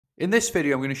In this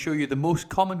video, I'm going to show you the most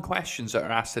common questions that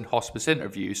are asked in hospice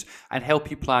interviews and help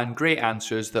you plan great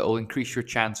answers that will increase your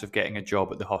chance of getting a job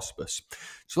at the hospice.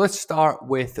 So let's start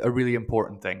with a really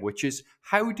important thing, which is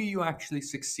how do you actually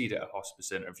succeed at a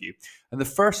hospice interview? And the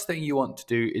first thing you want to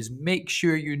do is make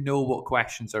sure you know what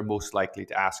questions are most likely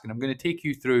to ask. And I'm going to take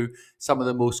you through some of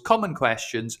the most common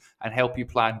questions and help you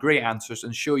plan great answers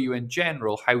and show you in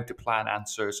general how to plan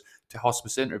answers to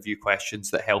hospice interview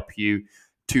questions that help you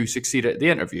to succeed at the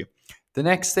interview. The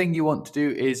next thing you want to do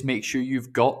is make sure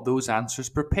you've got those answers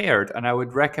prepared. And I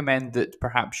would recommend that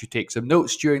perhaps you take some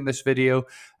notes during this video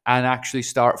and actually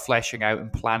start fleshing out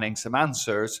and planning some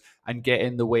answers and get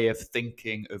in the way of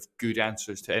thinking of good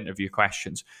answers to interview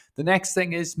questions. The next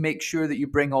thing is make sure that you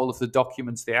bring all of the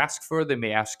documents they ask for. They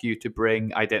may ask you to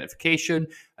bring identification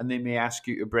and they may ask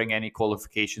you to bring any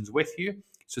qualifications with you.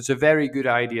 So it's a very good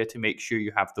idea to make sure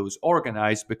you have those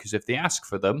organized, because if they ask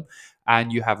for them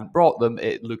and you haven't brought them,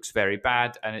 it looks very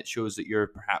bad and it shows that you're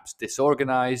perhaps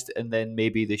disorganized, and then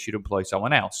maybe they should employ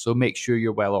someone else. So make sure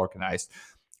you're well organized.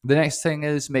 The next thing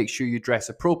is make sure you dress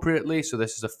appropriately. So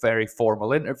this is a very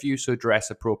formal interview, so dress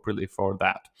appropriately for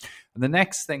that. And the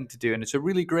next thing to do, and it's a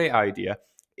really great idea,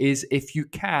 is if you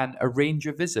can arrange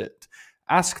a visit.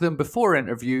 Ask them before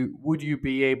interview, would you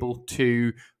be able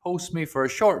to host me for a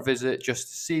short visit just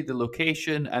to see the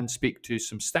location and speak to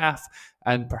some staff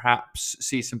and perhaps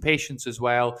see some patients as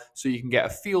well, so you can get a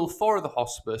feel for the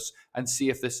hospice and see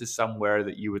if this is somewhere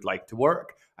that you would like to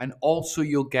work. And also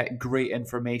you'll get great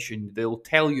information. They'll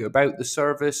tell you about the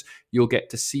service. You'll get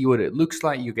to see what it looks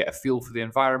like. You get a feel for the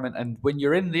environment. And when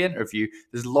you're in the interview,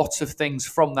 there's lots of things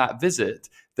from that visit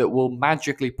that will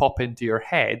magically pop into your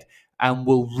head and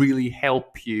will really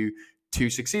help you to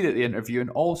succeed at the interview. And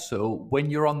also,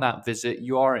 when you're on that visit,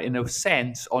 you are in a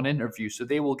sense on interview, so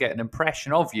they will get an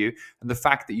impression of you. And the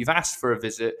fact that you've asked for a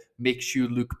visit makes you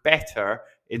look better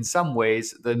in some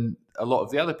ways than a lot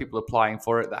of the other people applying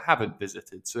for it that haven't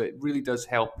visited. So it really does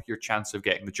help your chance of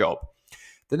getting the job.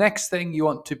 The next thing you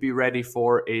want to be ready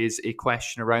for is a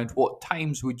question around what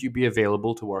times would you be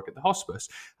available to work at the hospice?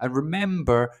 And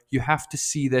remember, you have to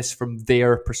see this from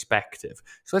their perspective.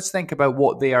 So let's think about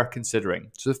what they are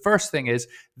considering. So the first thing is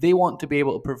they want to be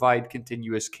able to provide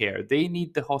continuous care. They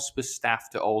need the hospice staff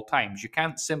at all times. You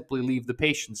can't simply leave the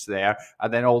patients there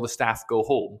and then all the staff go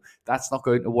home. That's not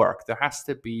going to work. There has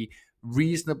to be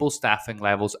reasonable staffing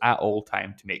levels at all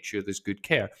time to make sure there's good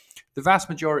care. The vast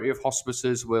majority of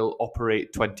hospices will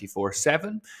operate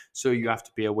 24/7, so you have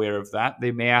to be aware of that.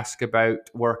 They may ask about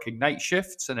working night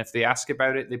shifts, and if they ask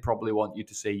about it, they probably want you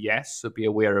to say yes, so be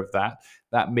aware of that.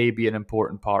 That may be an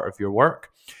important part of your work.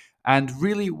 And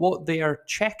really what they are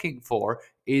checking for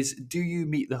is, do you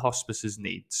meet the hospice's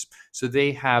needs? So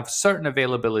they have certain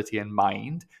availability in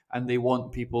mind and they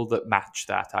want people that match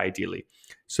that ideally.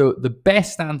 So the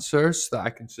best answers that I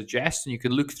can suggest, and you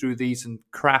can look through these and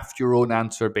craft your own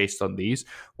answer based on these.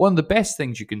 One of the best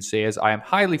things you can say is, I am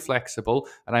highly flexible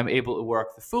and I'm able to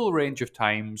work the full range of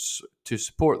times to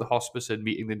support the hospice and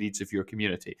meeting the needs of your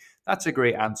community. That's a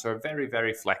great answer. Very,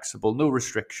 very flexible, no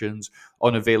restrictions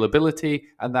on availability,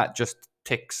 and that just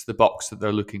ticks the box that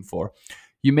they're looking for.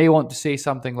 You may want to say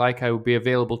something like, I will be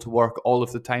available to work all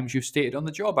of the times you've stated on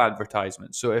the job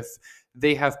advertisement. So if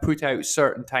they have put out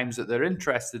certain times that they're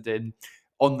interested in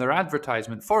on their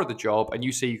advertisement for the job, and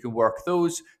you say you can work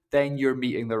those, then you're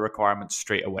meeting the requirements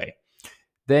straight away.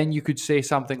 Then you could say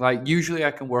something like, usually I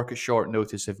can work a short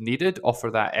notice if needed, offer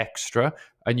that extra.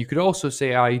 And you could also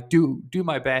say, I do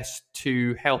my best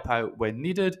to help out when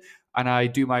needed, and I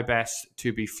do my best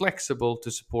to be flexible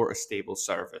to support a stable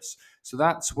service. So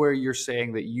that's where you're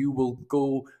saying that you will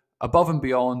go above and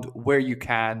beyond where you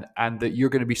can, and that you're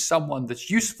going to be someone that's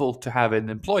useful to have in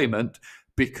employment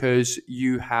because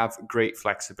you have great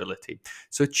flexibility.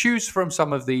 So choose from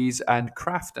some of these and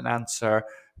craft an answer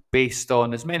based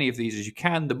on as many of these as you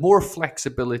can. The more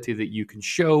flexibility that you can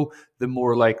show, the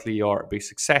more likely you are to be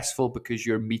successful, because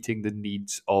you're meeting the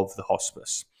needs of the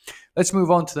hospice. Let's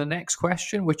move on to the next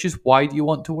question, which is, why do you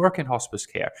want to work in hospice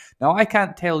care? Now, I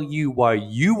can't tell you why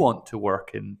you want to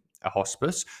work in a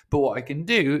hospice, but what I can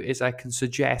do is I can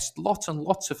suggest lots and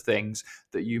lots of things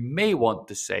that you may want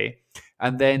to say.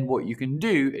 And then what you can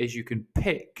do is you can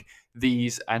pick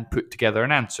these and put together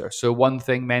an answer. So one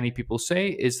thing many people say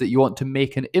is that you want to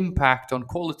make an impact on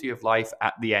quality of life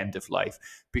at the end of life,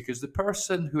 because the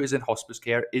person who is in hospice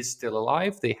care is still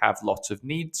alive. They have lots of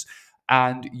needs,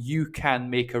 and you can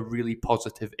make a really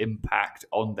positive impact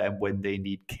on them when they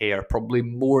need care, probably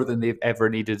more than they've ever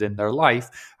needed in their life.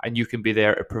 And you can be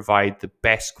there to provide the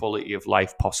best quality of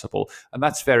life possible. And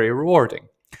that's very rewarding.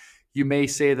 You may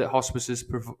say that hospices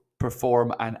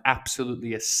perform an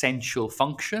absolutely essential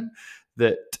function,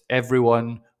 that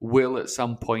everyone will at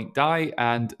some point die,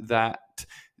 and that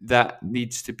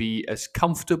needs to be as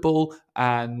comfortable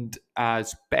and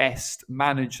as best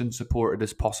managed and supported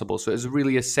as possible. So it's a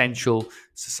really essential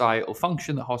societal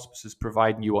function that hospices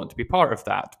provide, and you want to be part of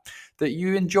that. That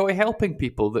you enjoy helping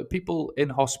people, that people in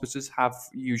hospices have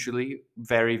usually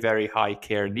very, very high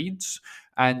care needs,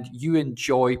 and you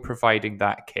enjoy providing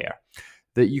that care.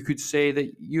 That you could say that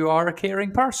you are a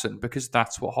caring person, because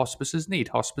that's what hospices need.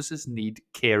 Hospices need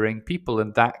caring people,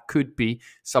 and that could be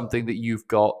something that you've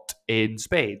got in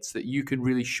spades, that you can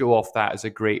really show off that as a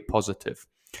great positive.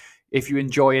 If you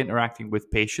enjoy interacting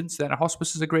with patients, then a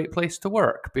hospice is a great place to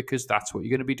work, because that's what you're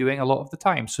going to be doing a lot of the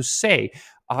time. So say,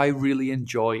 I really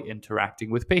enjoy interacting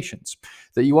with patients.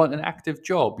 That you want an active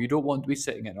job. You don't want to be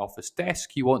sitting at an office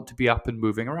desk. You want to be up and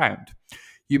moving around.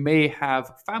 You may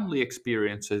have family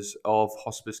experiences of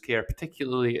hospice care,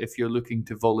 particularly if you're looking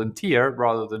to volunteer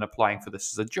rather than applying for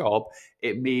this as a job.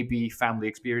 It may be family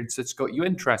experience that's got you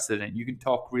interested in it. You can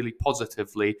talk really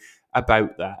positively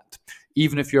about that.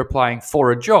 Even if you're applying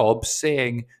for a job,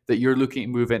 saying that you're looking to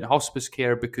move into hospice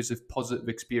care because of positive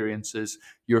experiences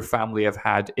your family have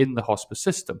had in the hospice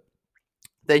system.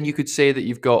 Then you could say that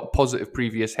you've got positive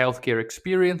previous healthcare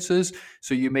experiences.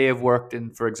 So you may have worked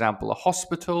in, for example, a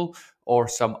hospital or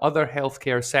some other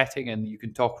healthcare setting, and you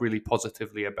can talk really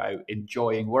positively about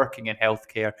enjoying working in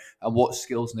healthcare and what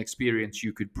skills and experience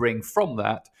you could bring from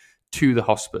that to the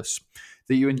hospice.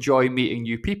 That you enjoy meeting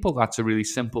new people, that's a really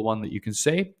simple one that you can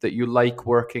say. That you like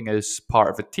working as part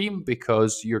of a team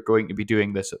because you're going to be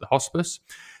doing this at the hospice.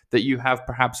 That you have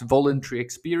perhaps voluntary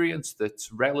experience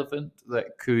that's relevant,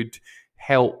 that could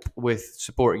help with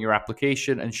supporting your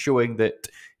application and showing that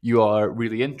you are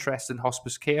really interested in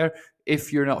hospice care.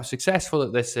 If you're not successful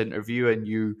at this interview and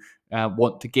you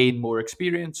want to gain more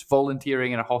experience,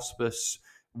 volunteering in a hospice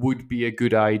would be a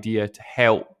good idea to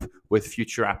help with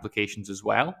future applications as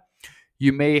well.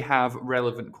 You may have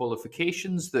relevant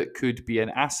qualifications that could be an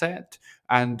asset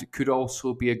and could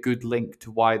also be a good link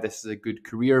to why this is a good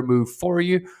career move for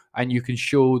you, and you can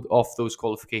show off those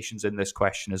qualifications in this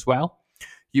question as well.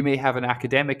 You may have an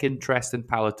academic interest in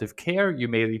palliative care. You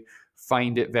may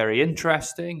find it very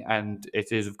interesting, and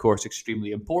it is, of course,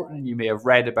 extremely important. You may have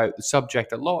read about the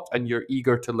subject a lot, and you're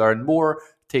eager to learn more,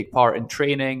 take part in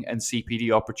training and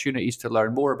CPD opportunities to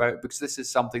learn more about it, because this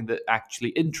is something that actually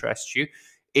interests you.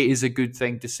 It is a good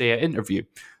thing to say at interview.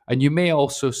 And you may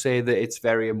also say that it's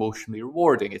very emotionally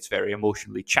rewarding. It's very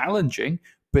emotionally challenging,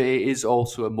 but it is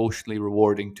also emotionally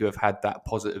rewarding to have had that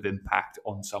positive impact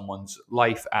on someone's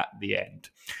life at the end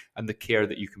and the care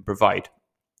that you can provide.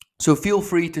 So feel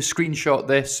free to screenshot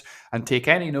this and take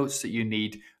any notes that you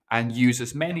need and use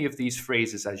as many of these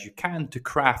phrases as you can to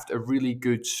craft a really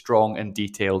good, strong, and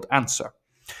detailed answer.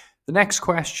 The next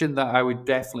question that I would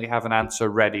definitely have an answer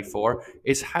ready for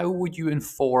is, how would you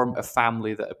inform a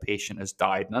family that a patient has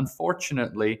died? And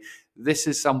unfortunately, this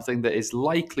is something that is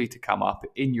likely to come up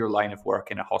in your line of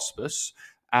work in a hospice.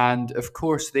 And of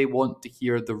course, they want to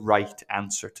hear the right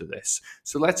answer to this.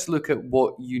 So let's look at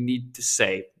what you need to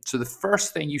say. So the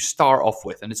first thing you start off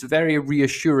with, and it's a very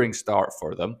reassuring start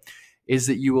for them, is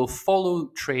that you will follow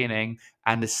training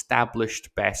and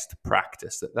established best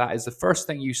practice. That is the first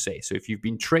thing you say. So if you've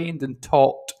been trained and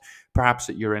taught, perhaps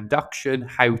at your induction,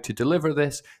 how to deliver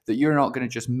this, that you're not going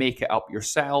to just make it up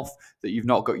yourself, that you've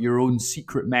not got your own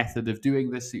secret method of doing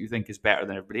this that you think is better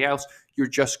than everybody else. You're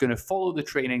just going to follow the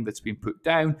training that's been put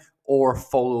down, or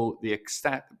follow the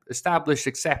established,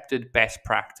 accepted best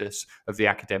practice of the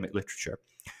academic literature.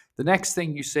 The next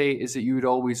thing you say is that you would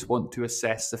always want to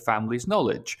assess the family's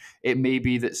knowledge. It may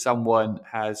be that someone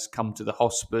has come to the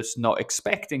hospice not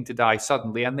expecting to die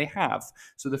suddenly, and they have.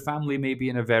 So the family may be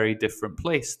in a very different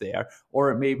place there. Or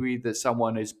it may be that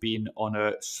someone has been on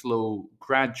a slow,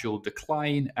 gradual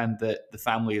decline, and that the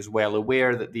family is well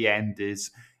aware that the end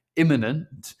is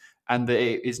imminent, and that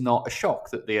it is not a shock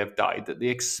that they have died, that they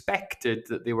expected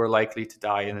that they were likely to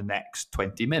die in the next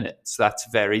 20 minutes.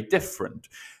 That's very different.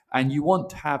 And you want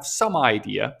to have some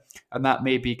idea, and that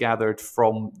may be gathered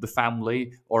from the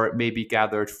family, or it may be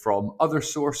gathered from other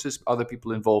sources, other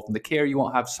people involved in the care. You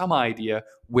want to have some idea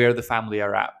where the family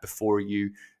are at before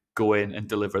you go in and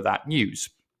deliver that news.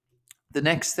 The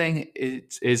next thing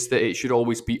is that it should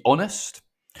always be honest,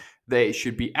 that it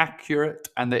should be accurate,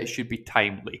 and that it should be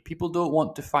timely. People don't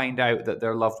want to find out that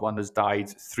their loved one has died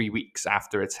 3 weeks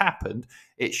after it's happened.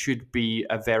 It should be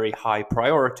a very high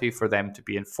priority for them to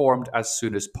be informed as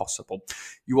soon as possible.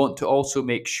 You want to also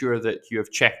make sure that you have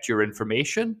checked your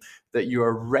information, that you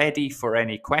are ready for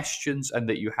any questions, and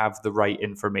that you have the right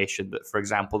information. That, for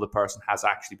example, the person has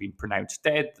actually been pronounced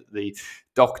dead, that the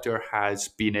doctor has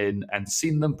been in and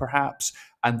seen them perhaps,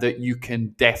 and that you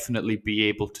can definitely be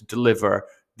able to deliver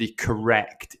the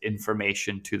correct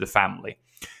information to the family.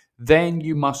 Then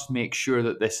you must make sure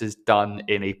that this is done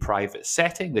in a private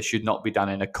setting. This should not be done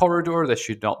in a corridor. This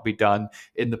should not be done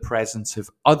in the presence of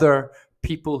other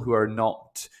people who are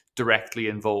not directly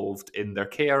involved in their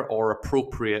care or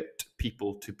appropriate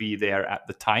people to be there at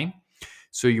the time.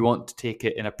 So you want to take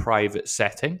it in a private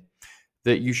setting.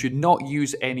 That you should not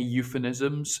use any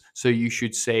euphemisms. So you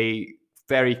should say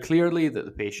very clearly that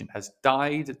the patient has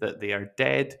died, that they are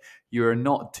dead. You are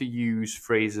not to use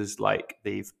phrases like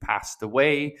they've passed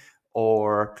away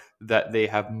or that they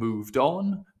have moved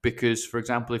on. Because, for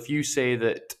example, if you say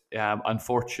that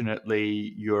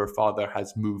unfortunately your father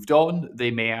has moved on,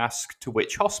 they may ask to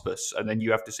which hospice. And then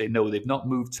you have to say, no, they've not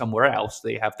moved somewhere else,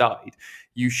 they have died.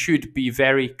 You should be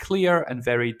very clear and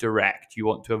very direct. You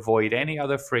want to avoid any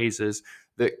other phrases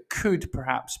that could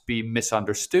perhaps be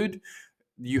misunderstood.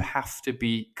 You have to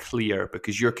be clear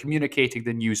because you're communicating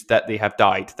the news that they have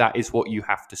died. That is what you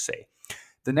have to say.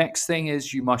 The next thing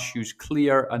is you must use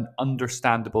clear and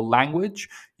understandable language.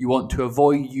 You want to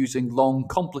avoid using long,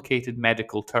 complicated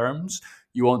medical terms.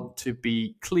 You want to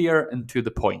be clear and to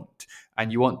the point.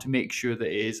 And you want to make sure that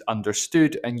it is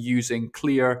understood, and using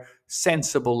clear,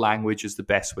 sensible language is the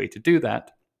best way to do that.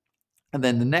 And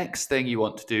then the next thing you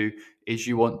want to do is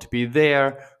you want to be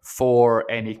there for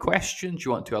any questions.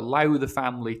 You want to allow the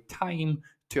family time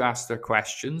to ask their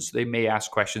questions. They may ask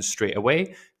questions straight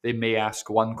away. They may ask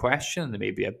one question, there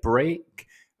may be a break,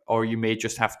 or you may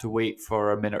just have to wait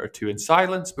for a minute or two in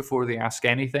silence before they ask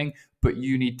anything, but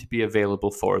you need to be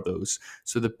available for those.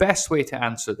 So the best way to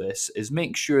answer this is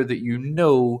make sure that you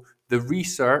know the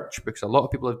research, because a lot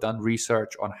of people have done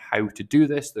research on how to do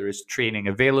this. There is training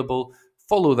available.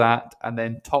 Follow that and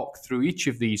then talk through each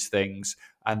of these things,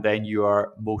 and then you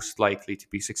are most likely to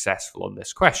be successful on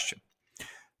this question.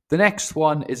 The next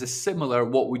one is a similar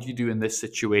what would you do in this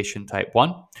situation type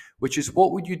one, which is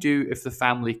what would you do if the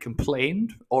family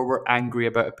complained or were angry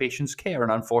about a patient's care?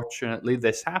 And unfortunately,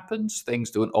 this happens. Things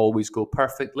don't always go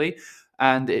perfectly,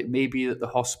 and it may be that the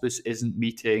hospice isn't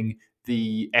meeting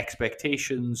the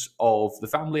expectations of the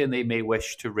family and they may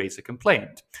wish to raise a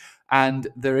complaint. And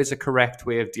there is a correct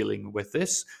way of dealing with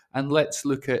this. And let's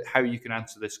look at how you can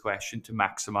answer this question to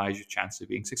maximize your chance of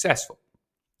being successful.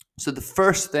 So the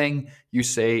first thing you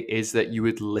say is that you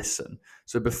would listen.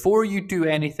 So before you do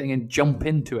anything and jump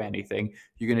into anything,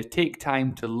 you're going to take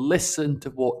time to listen to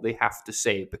what they have to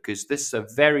say, because this is a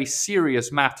very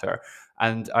serious matter.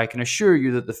 And I can assure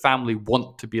you that the family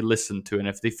want to be listened to. And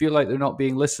if they feel like they're not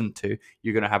being listened to,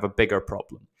 you're going to have a bigger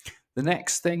problem. The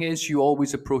next thing is you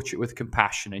always approach it with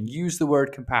compassion, and use the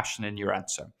word compassion in your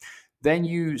answer. Then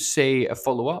you say a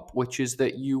follow-up, which is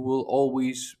that you will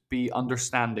always be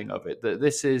understanding of it, that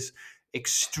this is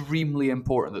extremely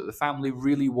important, that the family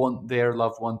really want their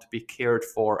loved one to be cared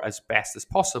for as best as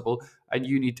possible, and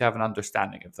you need to have an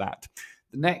understanding of that.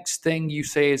 The next thing you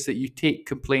say is that you take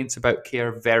complaints about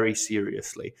care very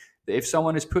seriously. That if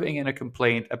someone is putting in a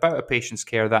complaint about a patient's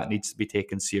care, that needs to be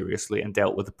taken seriously and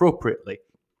dealt with appropriately.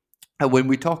 And when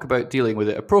we talk about dealing with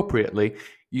it appropriately,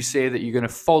 you say that you're going to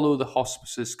follow the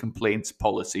hospice's complaints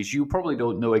policies. You probably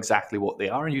don't know exactly what they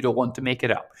are and you don't want to make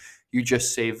it up. You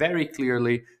just say very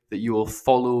clearly that you will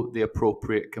follow the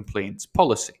appropriate complaints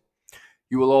policy.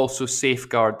 You will also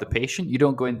safeguard the patient. You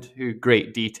don't go into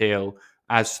great detail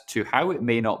as to how. It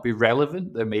may not be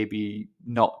relevant. There may be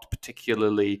not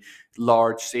particularly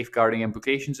large safeguarding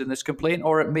implications in this complaint,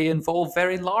 or it may involve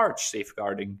very large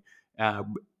safeguarding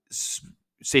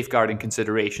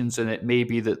considerations, and it may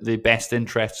be that the best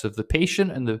interests of the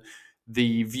patient and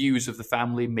the views of the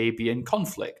family may be in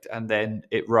conflict, and then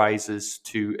it rises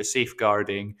to a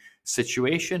safeguarding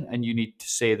situation, and you need to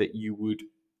say that you would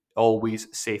always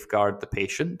safeguard the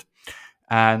patient.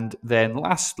 And then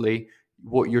lastly,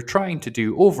 what you're trying to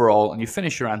do overall, and you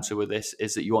finish your answer with this,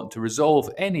 is that you want to resolve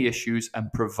any issues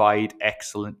and provide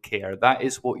excellent care. That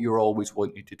is what you're always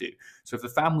wanting to do. So if the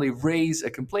family raise a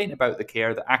complaint about the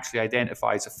care that actually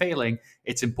identifies a failing,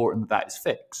 it's important that that is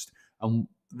fixed. And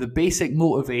the basic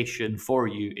motivation for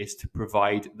you is to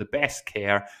provide the best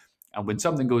care. And when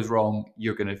something goes wrong,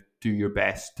 you're going to do your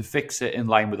best to fix it in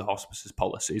line with the hospice's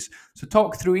policies. So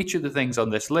talk through each of the things on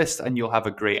this list and you'll have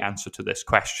a great answer to this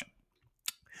question.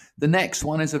 The next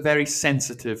one is a very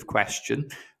sensitive question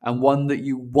and one that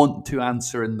you want to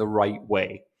answer in the right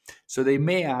way. So they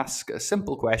may ask a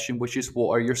simple question, which is,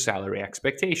 what are your salary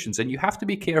expectations? And you have to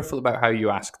be careful about how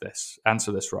you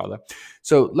answer this rather.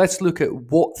 So let's look at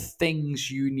what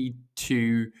things you need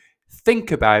to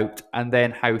think about and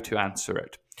then how to answer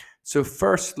it. So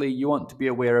firstly, you want to be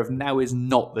aware of now is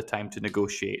not the time to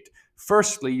negotiate.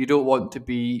 Firstly, you don't want to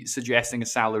be suggesting a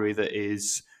salary that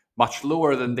is much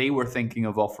lower than they were thinking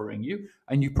of offering you.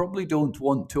 And you probably don't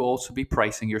want to also be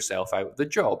pricing yourself out of the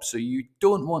job. So you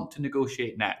don't want to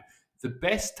negotiate now. The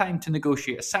best time to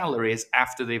negotiate a salary is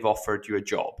after they've offered you a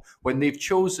job. When they've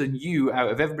chosen you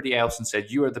out of everybody else and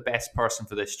said you are the best person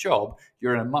for this job,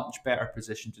 you're in a much better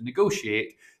position to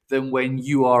negotiate than when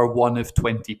you are one of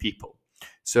 20 people.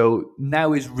 So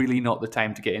now is really not the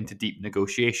time to get into deep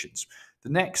negotiations. The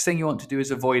next thing you want to do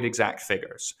is avoid exact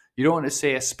figures. You don't want to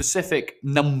say a specific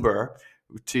number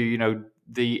to,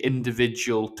 the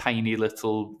individual tiny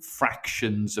little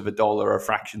fractions of a dollar or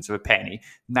fractions of a penny.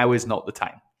 Now is not the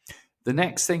time. The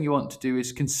next thing you want to do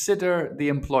is consider the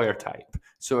employer type.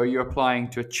 So are you applying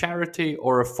to a charity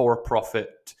or a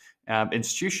for-profit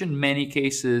institution? Many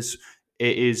cases,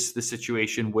 it is the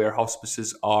situation where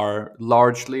hospices are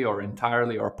largely or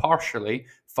entirely or partially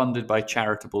funded by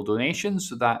charitable donations.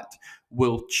 So that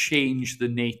will change the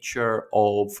nature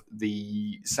of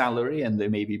the salary, and they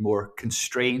may be more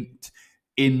constrained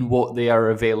in what they are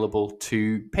available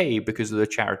to pay because of their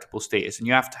charitable status. And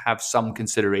you have to have some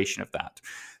consideration of that.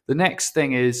 The next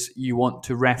thing is you want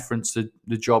to reference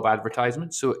the job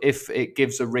advertisement. So if it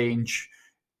gives a range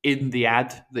in the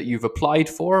ad that you've applied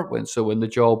for, when the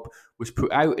job was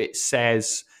put out, it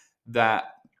says that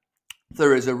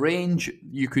there is a range.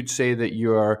 You could say that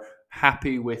you're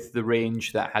happy with the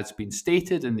range that has been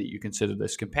stated and that you consider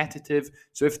this competitive.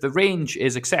 So if the range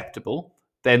is acceptable,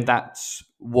 then that's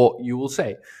what you will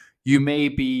say. You may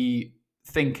be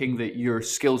thinking that your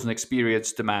skills and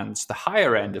experience demands the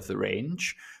higher end of the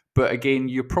range, but again,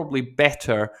 you're probably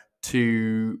better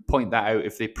to point that out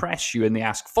if they press you and they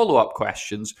ask follow-up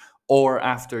questions or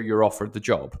after you're offered the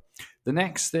job. The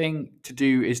next thing to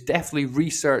do is definitely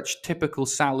research typical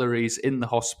salaries in the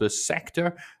hospice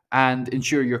sector and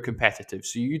ensure you're competitive.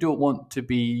 So you don't want to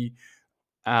be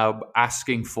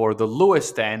asking for the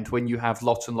lowest end when you have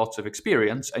lots and lots of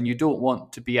experience, and you don't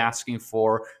want to be asking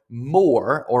for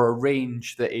more or a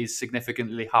range that is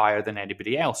significantly higher than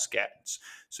anybody else gets.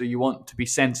 So you want to be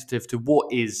sensitive to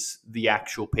what is the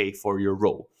actual pay for your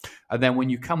role. And then when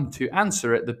you come to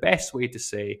answer it, the best way to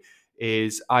say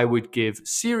is I would give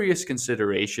serious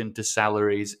consideration to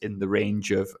salaries in the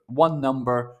range of one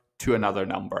number to another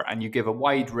number. And you give a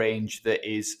wide range that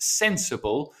is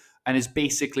sensible and is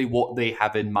basically what they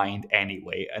have in mind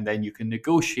anyway. And then you can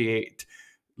negotiate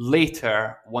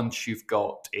later once you've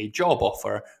got a job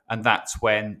offer. And that's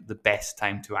when the best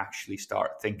time to actually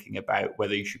start thinking about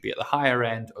whether you should be at the higher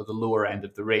end or the lower end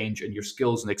of the range, and your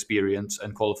skills and experience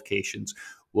and qualifications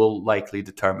will likely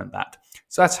determine that.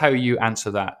 So that's how you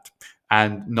answer that,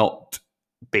 and not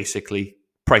basically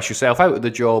price yourself out of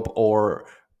the job or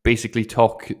basically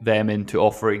talk them into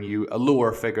offering you a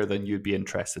lower figure than you'd be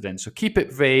interested in. So keep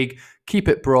it vague, keep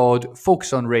it broad,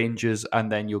 focus on ranges,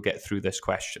 and then you'll get through this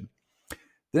question.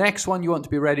 The next one you want to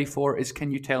be ready for is, can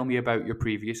you tell me about your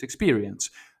previous experience?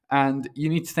 And you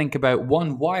need to think about,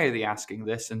 one, why are they asking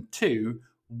this? And two,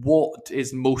 what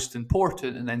is most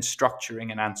important, and then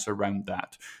structuring an answer around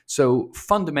that. So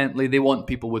fundamentally, they want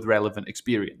people with relevant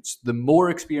experience. The more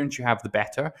experience you have, the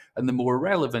better, and the more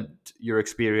relevant your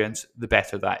experience, the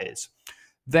better that is.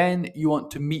 Then you want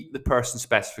to meet the person's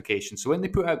specifications. So when they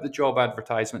put out the job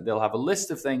advertisement, they'll have a list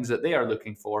of things that they are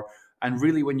looking for. And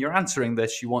really, when you're answering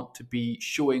this, you want to be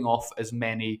showing off as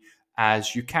many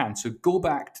as you can. So go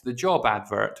back to the job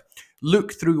advert,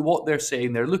 look through what they're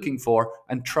saying they're looking for,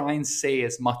 and try and say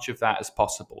as much of that as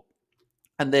possible.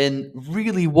 And then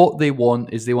really what they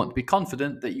want is they want to be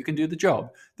confident that you can do the job.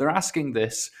 They're asking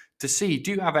this to see,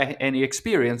 do you have any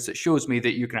experience that shows me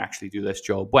that you can actually do this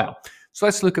job well? So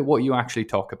let's look at what you actually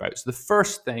talk about. So the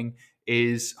first thing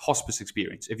is hospice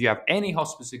experience. If you have any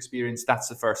hospice experience, that's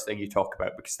the first thing you talk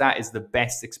about, because that is the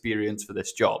best experience for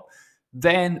this job.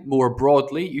 Then more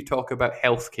broadly, you talk about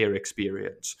healthcare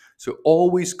experience. So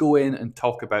always go in and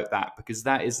talk about that, because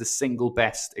that is the single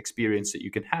best experience that you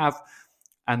can have.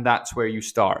 And that's where you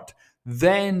start.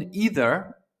 Then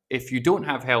either if you don't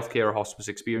have healthcare or hospice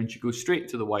experience, you go straight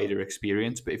to the wider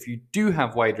experience. But if you do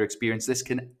have wider experience, this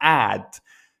can add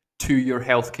to your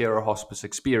healthcare or hospice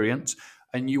experience.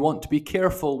 And you want to be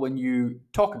careful when you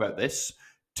talk about this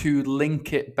to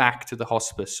link it back to the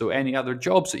hospice. So any other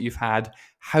jobs that you've had,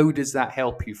 how does that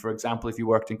help you? For example, if you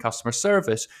worked in customer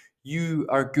service, you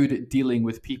are good at dealing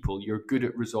with people. You're good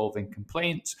at resolving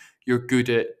complaints. You're good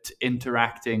at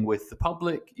interacting with the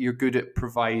public. You're good at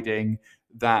providing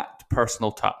that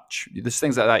personal touch. There's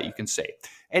things like that you can say.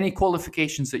 Any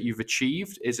qualifications that you've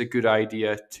achieved is a good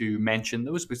idea to mention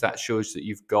those, because that shows that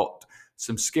you've got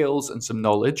some skills and some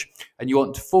knowledge, and you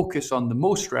want to focus on the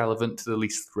most relevant to the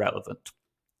least relevant.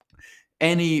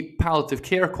 Any palliative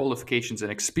care qualifications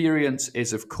and experience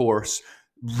is, of course,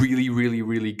 really, really,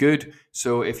 really good.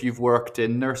 So if you've worked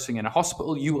in nursing in a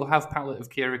hospital, you will have palliative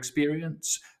care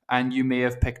experience, and you may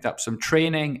have picked up some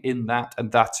training in that,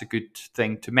 and that's a good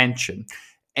thing to mention.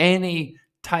 Any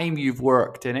time you've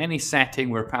worked in any setting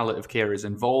where palliative care is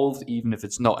involved, even if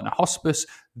it's not in a hospice,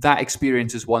 that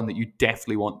experience is one that you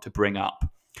definitely want to bring up.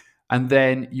 And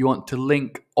then you want to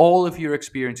link all of your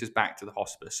experiences back to the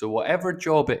hospice. So whatever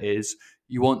job it is,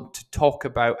 you want to talk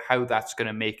about how that's going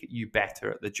to make you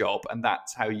better at the job, and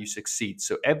that's how you succeed.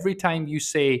 So every time you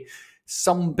say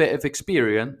some bit of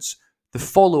experience, the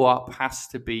follow-up has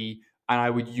to be, and I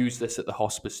would use this at the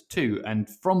hospice too. And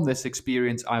from this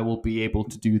experience, I will be able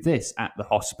to do this at the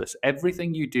hospice.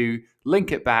 Everything you do,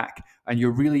 link it back, and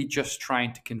you're really just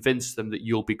trying to convince them that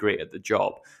you'll be great at the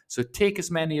job. So take as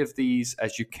many of these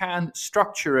as you can,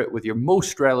 structure it with your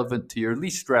most relevant to your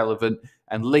least relevant,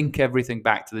 and link everything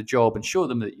back to the job and show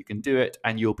them that you can do it,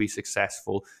 and you'll be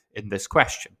successful in this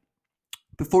question.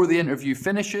 Before the interview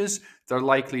finishes, they're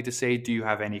likely to say, "Do you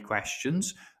have any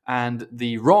questions?" And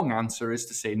the wrong answer is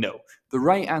to say no. The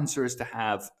right answer is to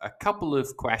have a couple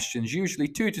of questions, usually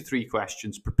 2 to 3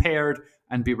 questions prepared,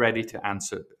 and be ready to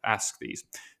ask these.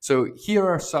 So here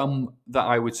are some that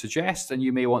I would suggest, and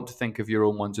you may want to think of your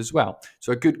own ones as well.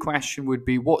 So a good question would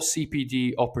be, what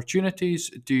CPD opportunities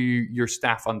do your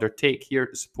staff undertake here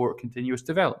to support continuous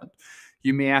development?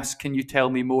 You may ask, can you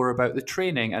tell me more about the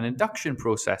training and induction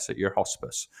process at your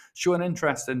hospice? Show an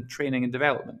interest in training and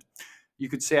development. You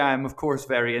could say, I am, of course,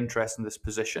 very interested in this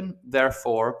position.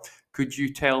 Therefore, could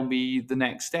you tell me the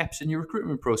next steps in your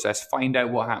recruitment process? Find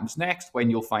out what happens next, when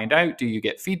you'll find out, do you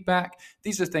get feedback?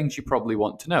 These are things you probably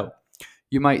want to know.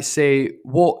 You might say,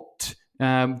 what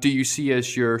do you see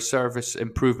as your service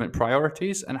improvement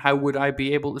priorities, and how would I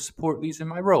be able to support these in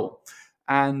my role?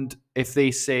 And if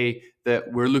they say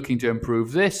that we're looking to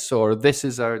improve this, or this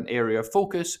is an area of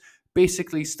focus,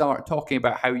 basically start talking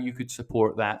about how you could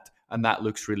support that, and that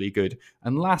looks really good.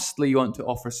 And lastly, you want to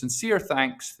offer sincere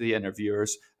thanks to the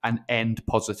interviewers and end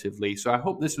positively. So I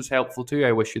hope this was helpful too.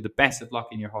 I wish you the best of luck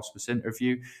in your hospice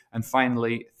interview. And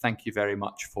finally, thank you very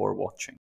much for watching.